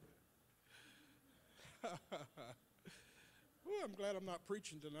 Well, I'm glad I'm not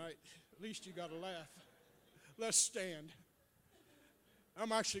preaching tonight. At least you got to laugh. Let's stand.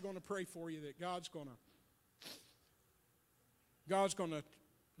 I'm actually going to pray for you that God's going to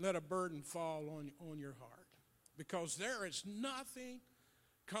let a burden fall on your heart. Because there is nothing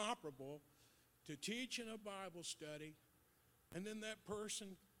comparable to teaching a Bible study and then that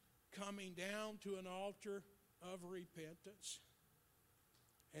person coming down to an altar of repentance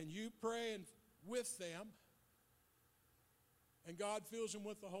and you praying with them and God fills them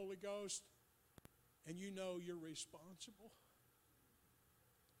with the Holy Ghost and you know you're responsible.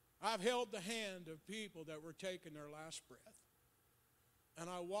 I've held the hand of people that were taking their last breath. And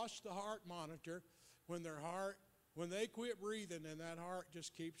I watched the heart monitor when they quit breathing and that heart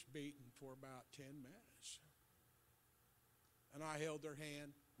just keeps beating for about 10 minutes. And I held their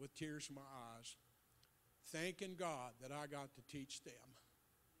hand with tears in my eyes, thanking God that I got to teach them.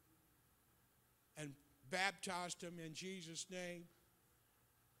 And baptized them in Jesus' name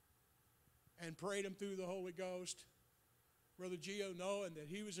and prayed them through the Holy Ghost. Brother Gio, knowing that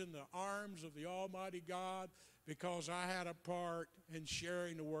he was in the arms of the Almighty God because I had a part in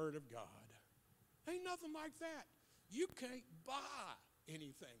sharing the Word of God. Ain't nothing like that. You can't buy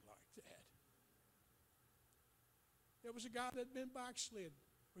anything like that. There was a guy that had been backslid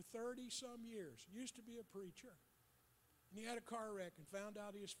for 30-some years. Used to be a preacher. And he had a car wreck and found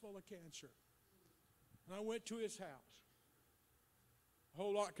out he was full of cancer. And I went to his house. A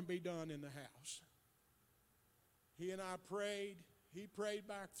whole lot can be done in the house. He and I prayed. He prayed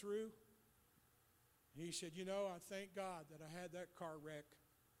back through. And he said, you know, I thank God that I had that car wreck.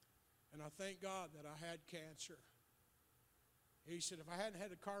 And I thank God that I had cancer. He said, if I hadn't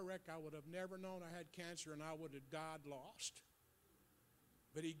had a car wreck, I would have never known I had cancer and I would have died lost.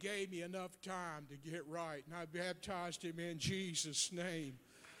 But he gave me enough time to get right. And I baptized him in Jesus' name.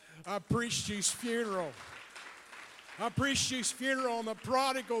 I preached his funeral. I preached his funeral on the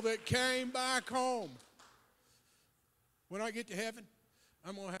prodigal that came back home. When I get to heaven,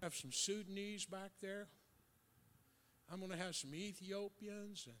 I'm going to have some Sudanese back there. I'm going to have some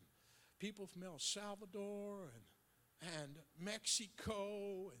Ethiopians and people from El Salvador and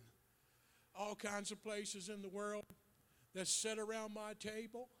Mexico and all kinds of places in the world that sit around my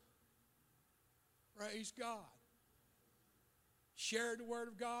table. Praise God. Shared the Word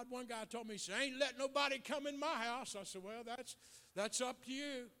of God. One guy told me, he said, I ain't letting nobody come in my house. I said, well, that's up to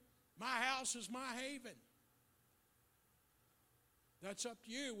you. My house is my haven. That's up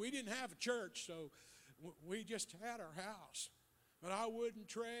to you. We didn't have a church, so we just had our house. But I wouldn't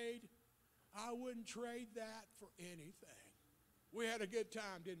trade that for anything. We had a good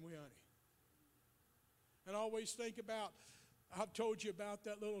time, didn't we, honey? And I always think about, I've told you about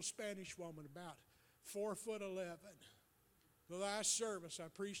that little Spanish woman, about 4'11". The last service I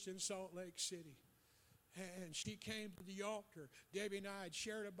preached in Salt Lake City. And she came to the altar. Debbie and I had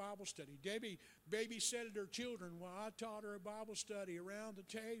shared a Bible study. Debbie babysitted her children while I taught her a Bible study around the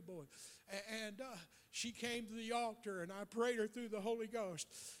table. And she came to the altar, and I prayed her through the Holy Ghost.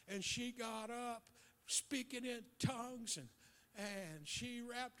 And she got up, speaking in tongues, and she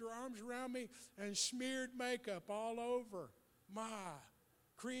wrapped her arms around me and smeared makeup all over my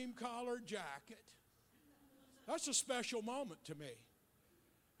cream collared jacket. That's a special moment to me.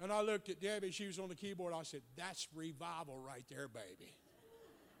 And I looked at Debbie, she was on the keyboard. I said, that's revival right there, baby.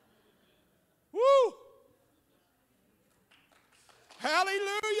 Woo!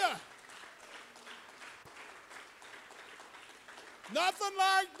 Hallelujah! Nothing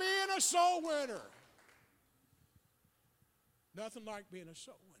like being a soul winner. Nothing like being a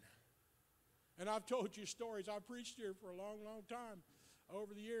soul winner. And I've told you stories. I've preached here for a long, long time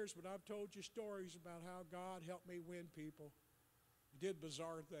over the years, but I've told you stories about how God helped me win people. Did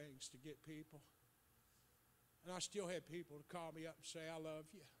bizarre things to get people. And I still have people to call me up and say, I love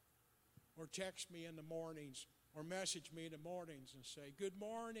you. Or text me in the mornings, or message me in the mornings and say, good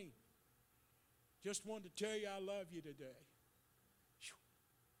morning. Just wanted to tell you I love you today.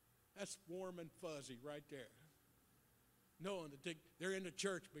 That's warm and fuzzy right there. Knowing that they're in the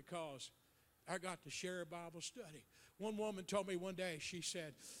church because I got to share a Bible study. One woman told me one day, she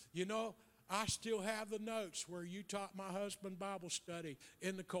said, you know, I still have the notes where you taught my husband Bible study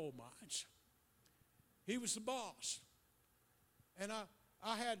in the coal mines. He was the boss. And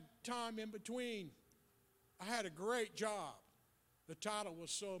I had time in between. I had a great job. The title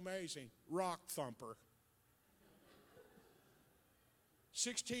was so amazing, Rock Thumper.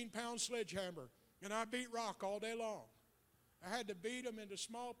 16-pound sledgehammer. And I beat rock all day long. I had to beat them into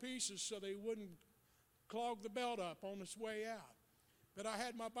small pieces so they wouldn't clog the belt up on its way out. But I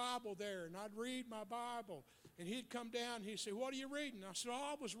had my Bible there, and I'd read my Bible. And he'd come down, and he'd say, what are you reading? I said,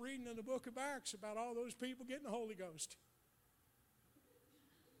 I was reading in the book of Acts about all those people getting the Holy Ghost.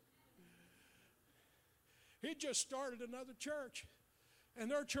 He'd just started another church. And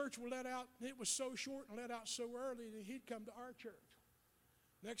their church was let out, and it was so short and let out so early that he'd come to our church.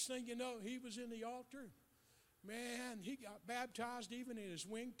 Next thing you know, he was in the altar. Man, he got baptized even in his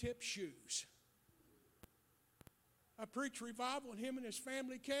wingtip shoes. I preached revival, and him and his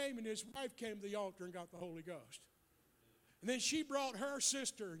family came, and his wife came to the altar and got the Holy Ghost. And then she brought her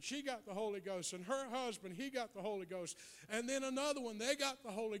sister, and she got the Holy Ghost. And her husband, he got the Holy Ghost. And then another one, they got the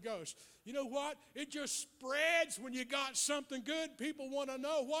Holy Ghost. You know what? It just spreads when you got something good. People want to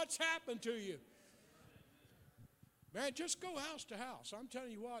know what's happened to you. Man, just go house to house. I'm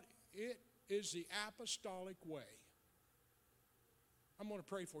telling you what, it is the apostolic way. I'm going to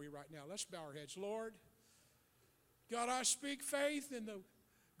pray for you right now. Let's bow our heads. Lord, God, I speak faith in the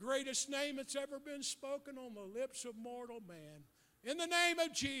greatest name that's ever been spoken on the lips of mortal man. In the name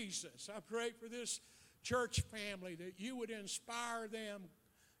of Jesus, I pray for this church family that you would inspire them,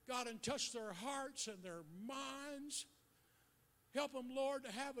 God, and touch their hearts and their minds. Help them, Lord,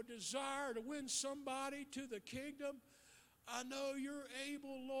 to have a desire to win somebody to the kingdom. I know you're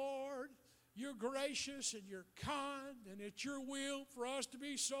able, Lord. You're gracious and you're kind, and it's your will for us to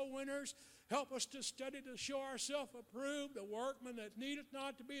be soul winners. Help us to study to show ourselves approved, a workman that needeth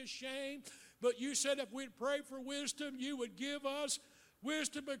not to be ashamed. But you said if we'd pray for wisdom, you would give us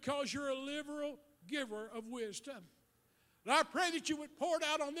wisdom because you're a liberal giver of wisdom. And I pray that you would pour it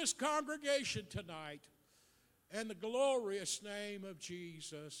out on this congregation tonight. In the glorious name of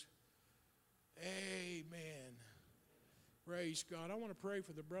Jesus. Amen. Praise God. I want to pray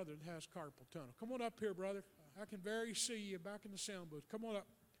for the brother that has carpal tunnel. Come on up here, brother. I can very see you back in the sound booth. Come on up.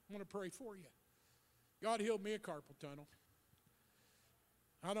 I want to pray for you. God healed me of carpal tunnel.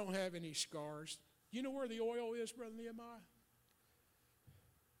 I don't have any scars. You know where the oil is, Brother Nehemiah?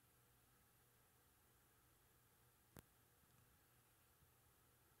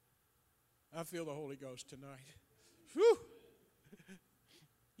 I feel the Holy Ghost tonight. Whew.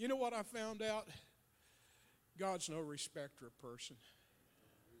 You know what I found out? God's no respecter of person.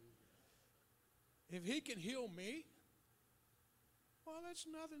 If he can heal me, well, that's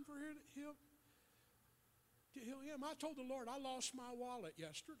nothing for him to heal him. I told the Lord I lost my wallet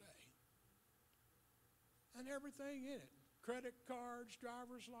yesterday. And everything in it. Credit cards,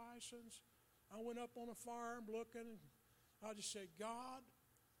 driver's license. I went up on a farm looking, and I just said, God,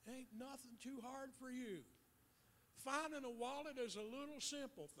 ain't nothing too hard for you. Finding a wallet is a little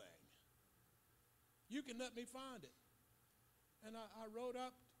simple thing. You can let me find it. And I rode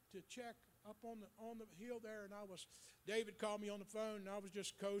up to check up on the hill there, and David called me on the phone, and I was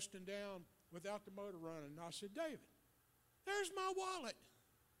just coasting down without the motor running. And I said, David, there's my wallet.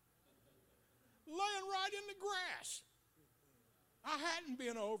 Laying right in the grass. I hadn't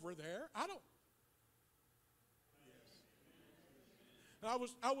been over there. I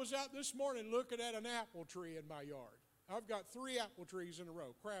was out this morning looking at an apple tree in my yard. I've got 3 apple trees in a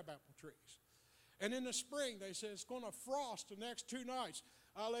row, crab apple trees. And in the spring, they said it's going to frost the next 2 nights.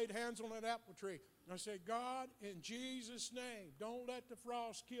 I laid hands on that apple tree. And I said, God, in Jesus' name, don't let the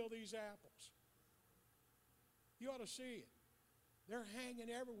frost kill these apples. You ought to see it. They're hanging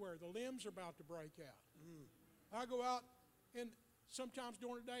everywhere. The limbs are about to break out. I go out and sometimes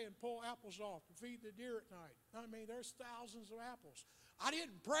during the day and pull apples off to feed the deer at night. I mean, there's thousands of apples. I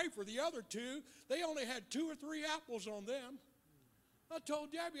didn't pray for the other 2. They only had 2 or 3 apples on them. I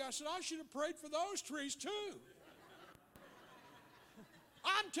told Debbie, I said, I should have prayed for those trees too.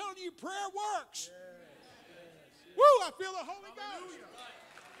 I'm telling you, prayer works. Woo, I feel the Holy Ghost.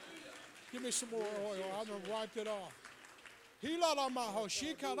 Give me some more oil. I'm going to wipe it off.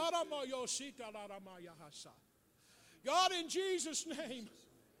 God, in Jesus' name.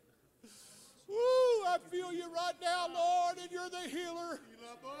 Woo, I feel you right now, Lord, and you're the healer.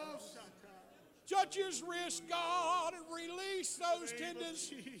 Touch his wrist, God, and release those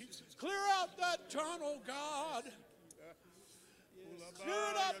tendons. Clear out that tunnel, God. Clear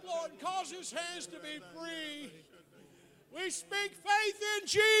it up, Lord, and cause his hands to be free. We speak faith in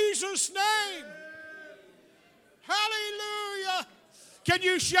Jesus' name. Hallelujah. Can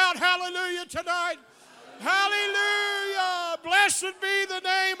you shout hallelujah tonight? Hallelujah. Blessed be the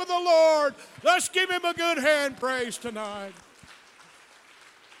name of the Lord. Let's give him a good hand praise tonight.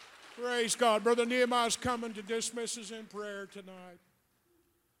 Praise God. Brother Nehemiah's coming to dismiss us in prayer tonight.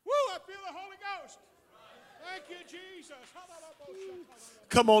 Woo, I feel the Holy Ghost. Thank you, Jesus.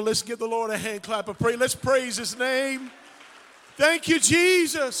 Come on, let's give the Lord a hand clap of praise. Let's praise his name. Thank you,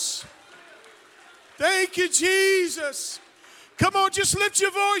 Jesus. Thank you, Jesus. Come on, just lift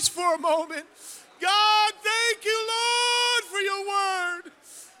your voice for a moment. God, thank you, Lord, for your word.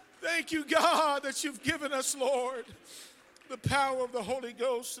 Thank you, God, that you've given us, Lord, the power of the Holy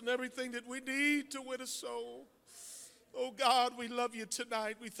Ghost and everything that we need to win a soul. Oh, God, we love you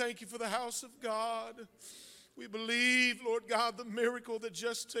tonight. We thank you for the house of God. We believe, Lord God, the miracle that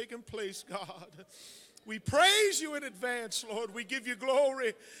just taken place, God. We praise you in advance, Lord. We give you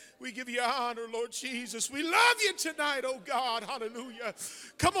glory. We give you honor, Lord Jesus. We love you tonight, oh God. Hallelujah.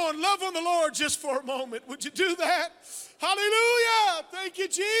 Come on, love on the Lord just for a moment. Would you do that? Hallelujah. Thank you,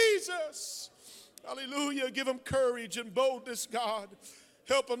 Jesus. Hallelujah. Give them courage and boldness, God.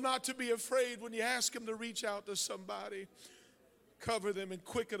 Help them not to be afraid when you ask them to reach out to somebody. Cover them and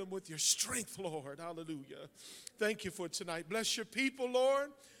quicken them with your strength, Lord. Hallelujah. Thank you for tonight. Bless your people, Lord,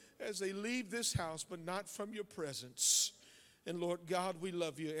 as they leave this house, but not from your presence. And Lord God, we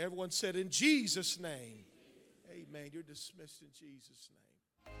love you. Everyone said in Jesus' name. Amen. You're dismissed in Jesus' name.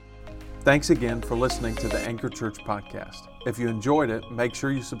 Thanks again for listening to the Anchor Church podcast. If you enjoyed it, make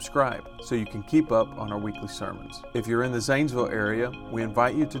sure you subscribe so you can keep up on our weekly sermons. If you're in the Zanesville area, we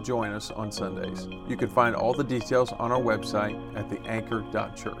invite you to join us on Sundays. You can find all the details on our website at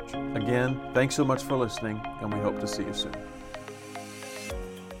theanchor.church. Again, thanks so much for listening, and we hope to see you soon.